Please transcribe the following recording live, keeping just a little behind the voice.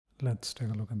Let's take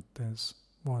a look at this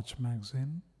watch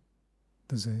magazine.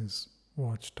 This is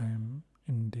WatchTime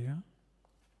India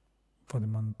for the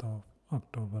month of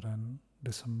October and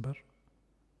December.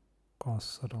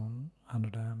 Costs around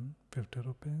 150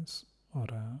 rupees or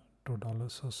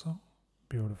 $2 or so.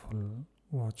 Beautiful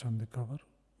watch on the cover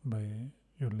by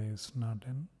Ulysse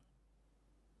Nardin.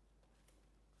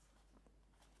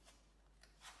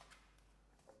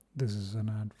 This is an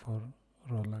ad for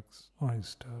Rolex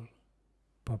Oyster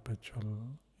Perpetual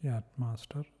Yacht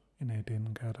Master in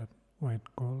 18 karat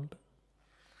white gold.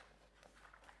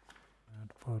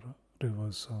 Ad for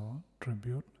Reverso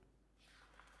Tribute.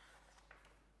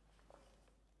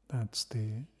 That's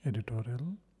the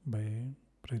editorial by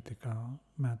Pritika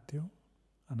Matthew.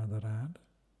 Another ad.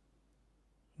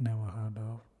 Never heard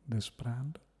of this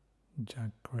brand,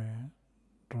 Jacques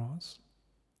Ross.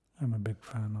 I'm a big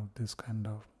fan of this kind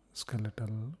of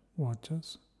skeletal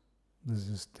watches. This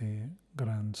is the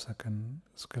Grand Second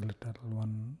Skeletal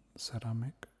One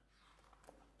ceramic.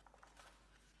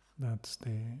 That's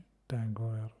the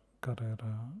Tagore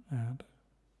Carrera ad.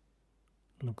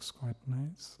 Looks quite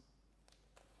nice.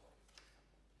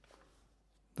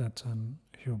 That's an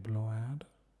Hublot ad.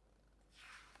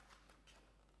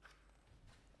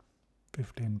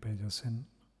 15 pages in.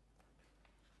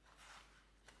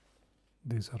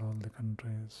 These are all the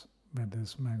countries where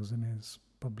this magazine is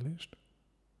published.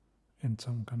 In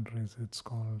some countries it's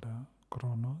called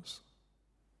Chronos.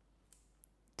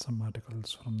 Some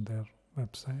articles from their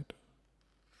website.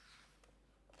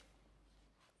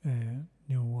 A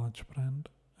new watch brand,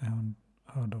 I haven't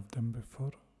heard of them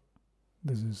before.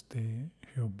 This is the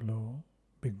Hublot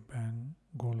Big Bang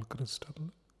Gold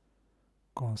Crystal.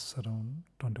 Costs around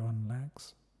 21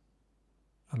 lakhs.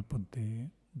 I'll put the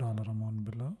dollar amount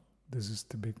below. This is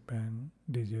the Big Bang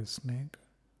DJ Snake.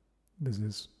 This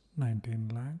is 19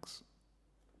 lakhs.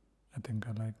 I think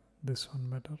I like this one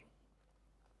better.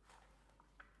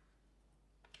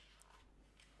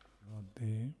 Got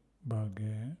the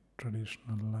Berge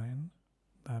traditional line.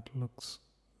 That looks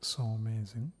so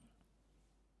amazing.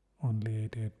 Only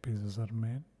 88 pieces are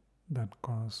made. That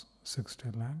costs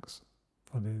 60 lakhs.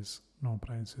 For this, no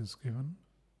price is given.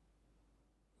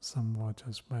 Some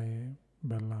watches by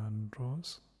Bella and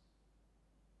Rose.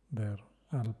 They're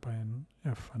Alpine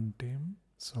F1 team,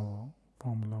 so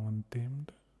Formula 1 themed.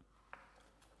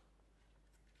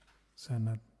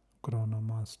 Zenith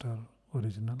Chronomaster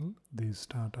original. These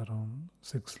start around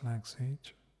 6 lakhs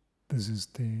each. This is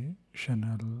the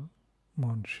Chanel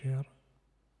Montier.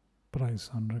 Price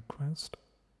on request.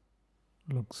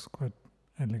 Looks quite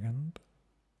elegant.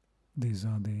 These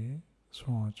are the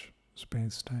Swatch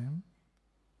Space Time.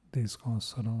 These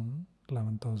cost around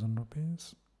 11,000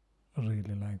 rupees.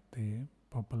 Really like the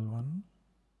purple one.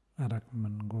 I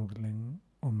recommend googling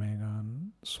Omega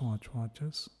and Swatch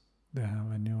watches. They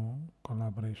have a new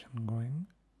collaboration going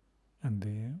and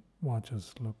the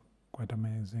watches look quite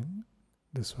amazing.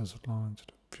 This was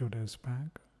launched a few days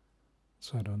back,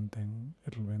 so I don't think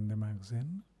it'll be in the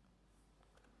magazine.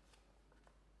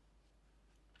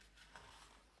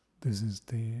 This is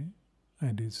the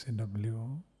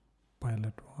IDCW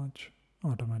Pilot Watch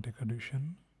Automatic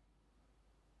Edition.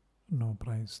 No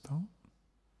price though.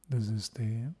 This is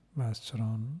the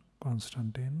Vacheron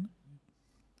Constantine.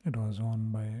 It was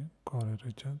owned by Corey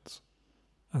Richards.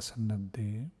 Ascended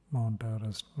the Mount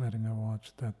Everest wearing a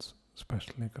watch that's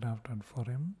specially crafted for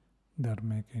him. They're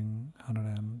making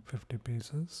 150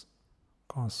 pieces.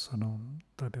 Costs around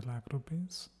 30 lakh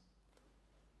rupees.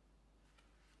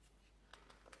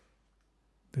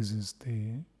 This is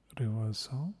the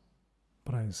Reverso.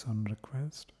 Price on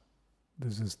request.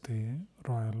 This is the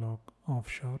Royal Oak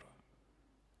Offshore.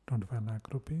 25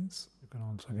 lakh rupees. You can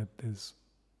also get this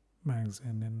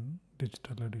magazine in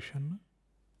digital edition.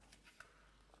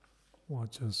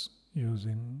 Watches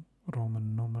using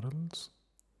Roman numerals.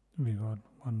 We got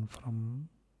one from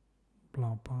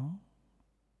Blapa,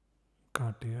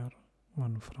 Cartier,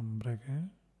 one from Breguet,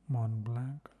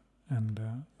 Montblanc and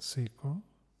Seiko.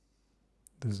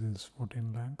 This is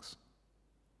 14 lakhs.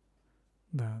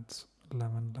 That's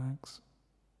 11 lakhs.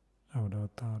 I would have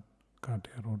thought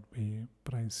Cartier would be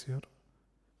pricier.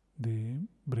 The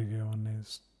Breguet one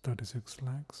is 36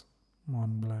 lakhs.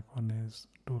 Montblanc one is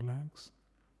 2 lakhs.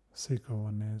 Seiko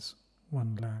one is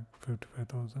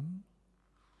 1,55,000.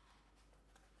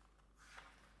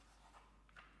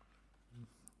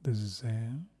 This is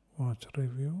a watch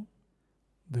review.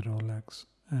 The Rolex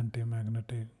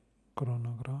anti-magnetic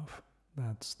chronograph.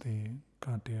 That's the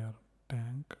Cartier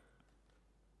Tank.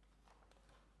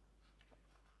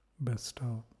 Best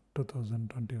of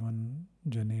 2021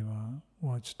 Geneva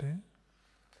Watch Day.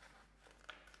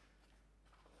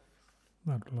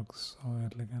 That looks so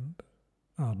elegant.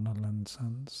 Arnold and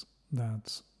Sons,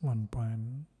 that's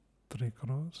 1.3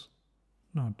 crores.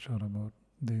 Not sure about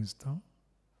these though.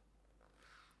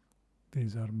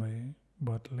 These are by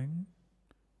Butling,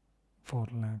 4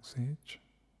 lakhs each.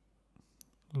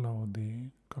 Love the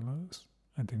colors.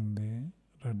 I think the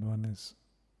red one is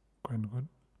quite good.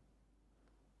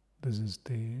 This is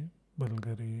the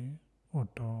Bulgari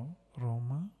Auto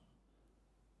Roma.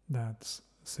 That's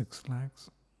 6 lakhs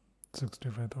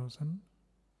 65,000.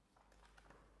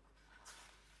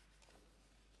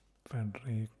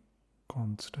 Frederick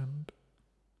Constant,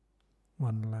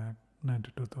 1 lakh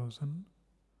 92,000.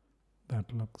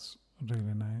 That looks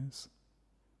really nice.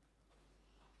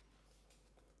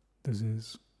 This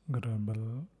is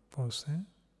Grable Fosse.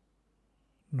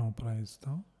 No price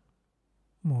though.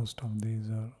 Most of these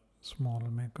are small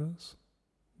makers.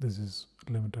 This is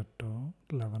limited to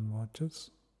 11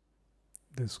 watches.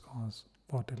 This costs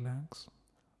 40 lakhs.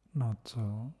 Not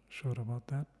so sure about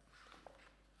that.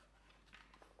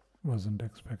 Wasn't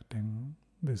expecting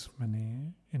this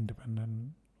many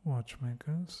independent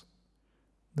watchmakers.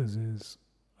 This is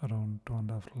around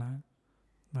 2.5 lakh.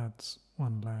 That's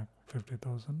 1 lakh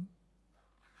 50,000.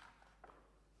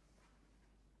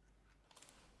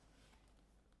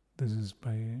 This is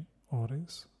by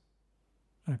Oris.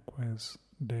 Aqueous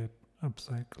Date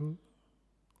Upcycle.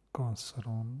 Costs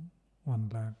around 1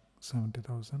 lakh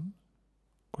 70,000.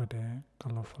 Quite a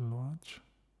colorful watch.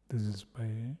 This is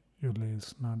by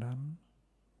Ulysse Nadan.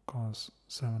 Costs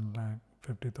 7 lakh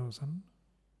 50,000.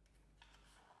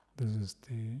 This is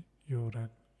the Urek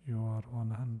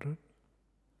UR100.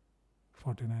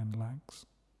 49 lakhs.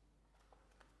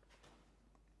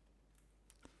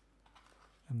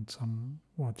 And some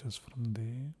watches from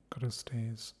the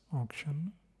Christie's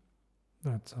auction.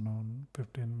 That's around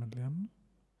 15 million.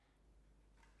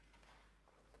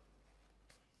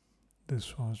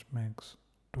 This watch makes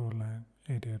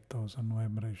 2,88,000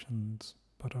 vibrations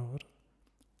per hour.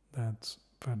 That's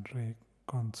Frederick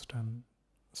Constant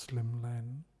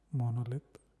Slimline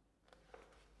Monolith.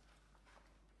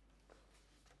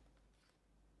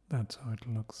 That's how it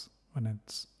looks when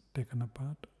it's taken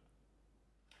apart.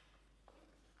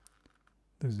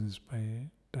 This is by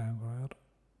Tag Heuer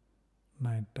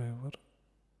Night Diver.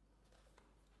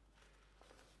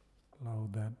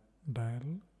 Love that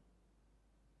dial.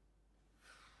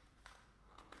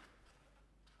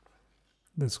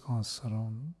 This costs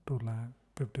around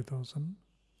 2,50,000.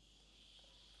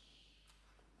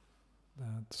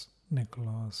 That's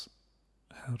Nicholas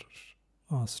Hirsch,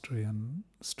 Austrian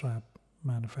strap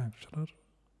manufacturer.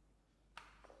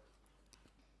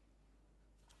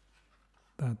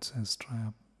 That's a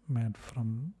strap made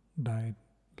from dyed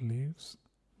leaves.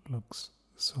 Looks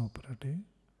so pretty.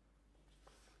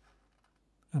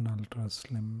 An ultra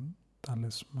slim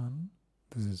talisman.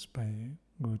 This is by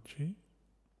Gucci.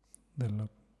 They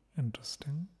look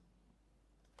interesting.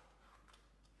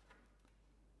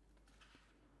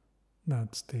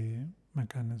 That's the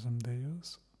mechanism they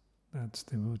use. That's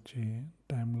the Gucci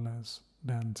Timeless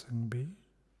Dancing Bee.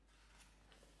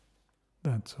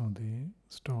 That's how the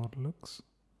store looks.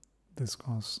 This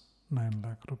costs 9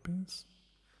 lakh rupees.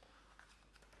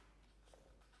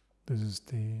 This is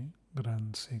the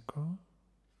Grand Seiko.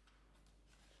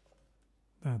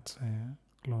 That's a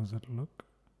closer look.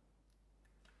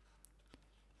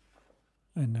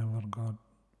 I never got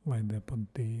why they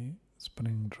put the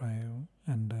spring drive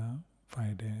and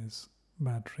 5 days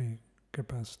battery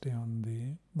capacity on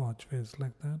the watch face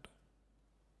like that.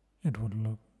 It would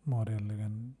look more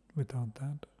elegant without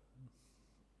that.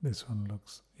 This one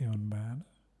looks even bad.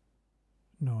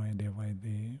 No idea why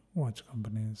the watch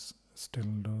companies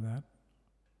still do that.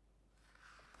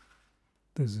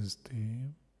 This is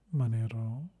the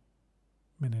Monero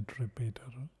Minute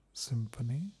Repeater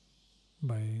Symphony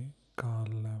by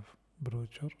Carl F.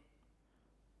 Brocher.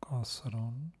 Costs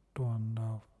around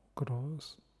 2.5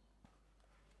 crores.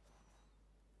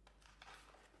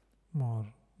 More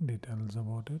details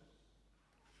about it.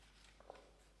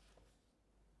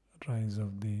 Rise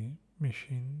of the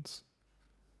machines.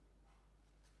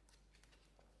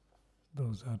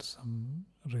 Those are some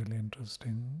really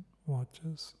interesting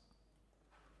watches.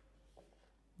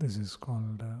 This is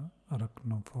called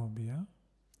Arachnophobia.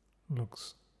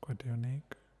 Looks quite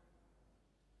unique.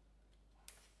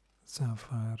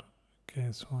 Sapphire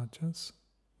case watches.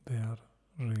 They are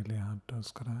really hard to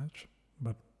scratch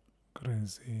but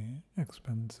crazy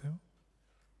expensive.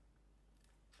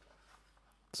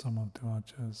 Some of the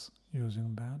watches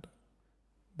using that.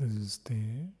 This is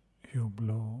the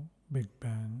Hublot Big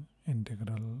Bang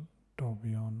Integral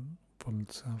Tourbillon Full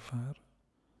Sapphire.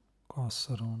 Costs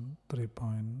around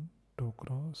 3.2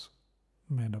 crores.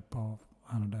 made up of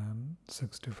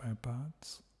 165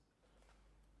 parts.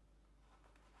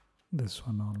 This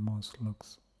one almost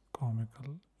looks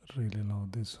comical. Really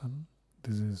love this one.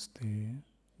 This is the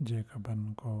Jacob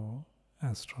 & Co.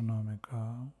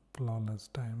 Astronomica Flawless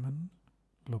Diamond.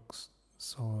 Looks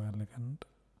so elegant.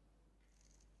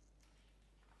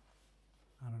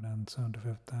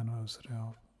 175th anniversary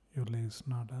of Ulysse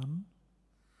Nardin.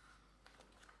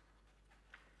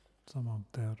 Some of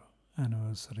their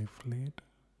anniversary fleet.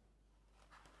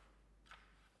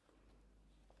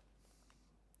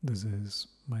 This is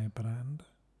my brand,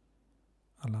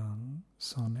 Alang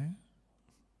Sone.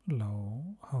 Love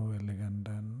how elegant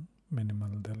and minimal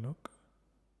they look.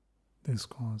 This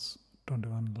costs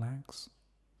 21 lakhs.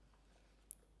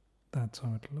 That's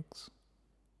how it looks.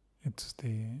 It's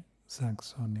the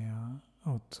Saxonia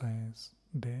outsize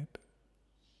date.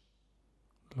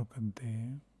 Look at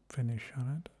the finish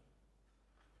on it.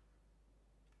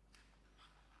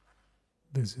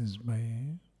 This is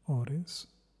by Oris.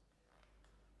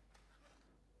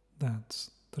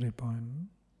 That's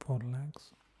 3.4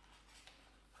 lakhs.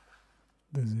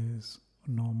 This is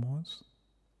Nomos,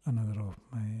 another of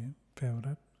my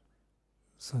favorite.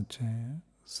 Such a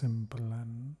simple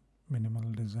and minimal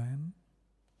design.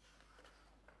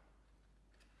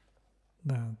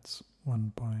 That's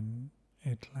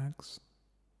 1.8 lakhs.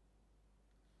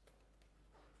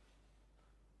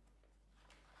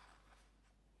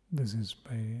 This is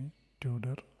by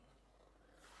Tudor.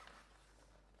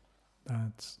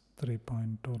 That's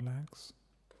 3.2 lakhs.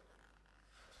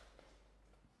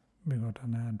 We got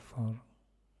an ad for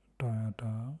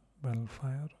Toyota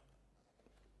Wellfire.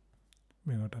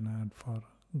 We got an ad for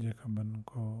Jacob &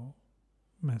 Co.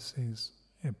 Messi's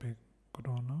Epic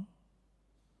Chrono.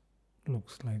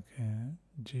 Looks like a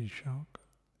G-Shock.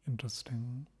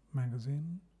 Interesting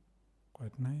magazine.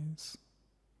 Quite nice.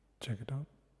 Check it out.